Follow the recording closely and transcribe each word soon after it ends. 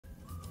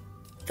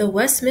the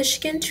West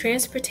Michigan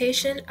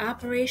Transportation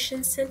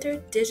Operations Center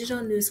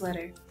digital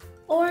newsletter,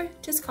 or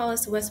just call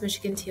us the West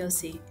Michigan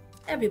TOC.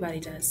 Everybody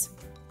does.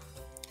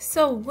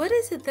 So what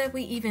is it that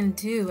we even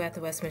do at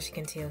the West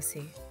Michigan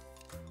TOC?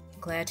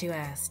 Glad you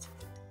asked.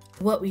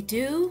 What we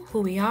do, who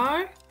we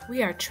are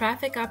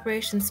traffic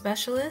operations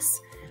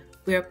specialists,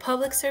 we are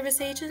public service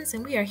agents,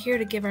 and we are here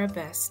to give our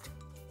best.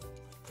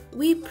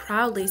 We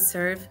proudly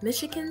serve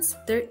Michigan's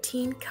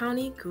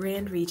 13-county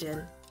Grand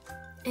Region.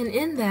 And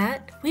in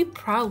that, we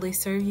proudly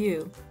serve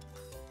you.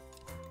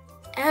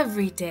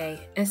 Every day,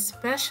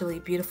 especially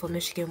beautiful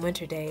Michigan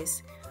winter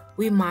days,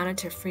 we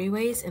monitor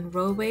freeways and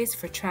roadways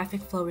for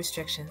traffic flow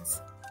restrictions.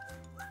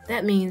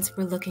 That means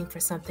we're looking for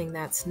something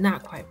that's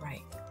not quite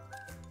right.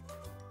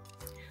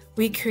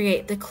 We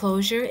create the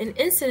closure and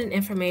incident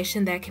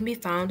information that can be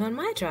found on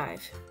My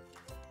Drive.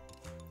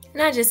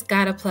 And I just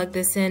gotta plug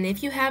this in.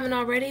 If you haven't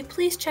already,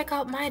 please check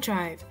out My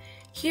Drive.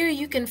 Here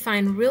you can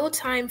find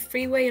real-time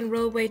freeway and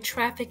roadway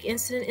traffic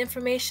incident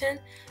information,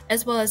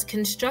 as well as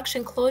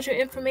construction closure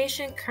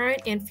information,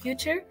 current and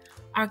future,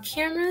 our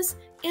cameras,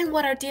 and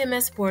what our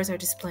DMS boards are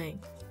displaying.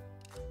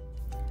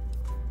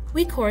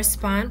 We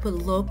correspond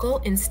with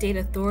local and state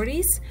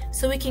authorities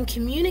so we can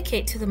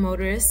communicate to the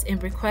motorists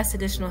and request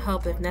additional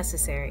help if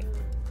necessary.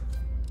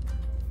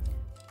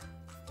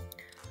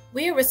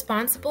 We are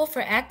responsible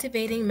for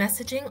activating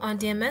messaging on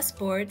DMS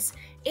boards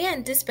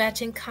and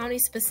dispatching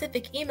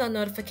county-specific email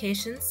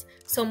notifications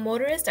so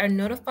motorists are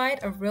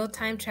notified of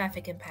real-time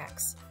traffic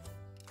impacts.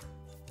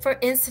 For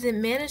incident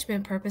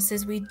management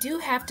purposes, we do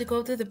have to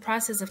go through the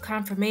process of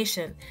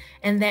confirmation,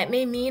 and that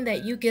may mean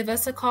that you give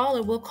us a call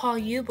or we'll call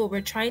you, but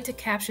we're trying to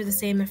capture the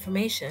same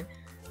information,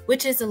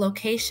 which is the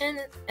location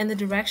and the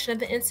direction of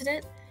the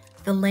incident,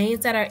 the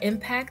lanes that are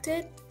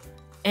impacted,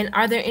 and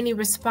are there any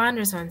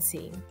responders on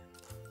scene?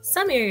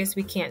 Some areas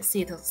we can't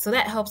see, so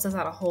that helps us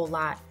out a whole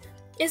lot.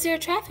 Is there a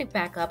traffic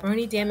backup or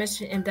any damage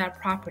to MDOT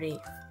property?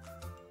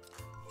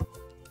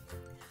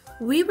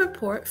 We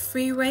report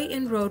freeway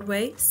and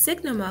roadway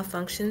signal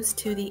malfunctions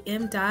to the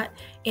MDOT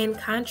and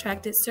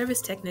contracted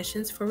service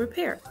technicians for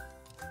repair.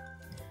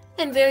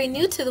 And very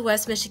new to the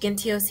West Michigan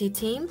TOC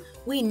team,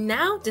 we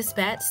now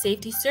dispatch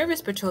safety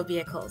service patrol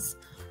vehicles,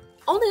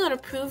 only on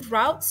approved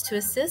routes to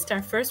assist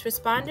our first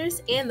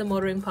responders and the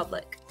motoring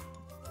public.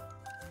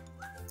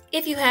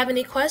 If you have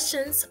any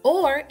questions,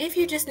 or if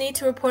you just need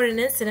to report an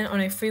incident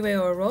on a freeway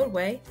or a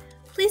roadway,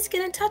 please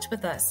get in touch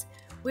with us.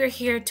 We're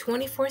here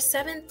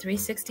 24/7,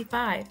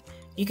 365.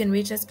 You can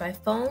reach us by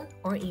phone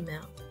or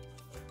email.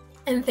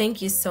 And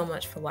thank you so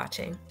much for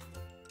watching.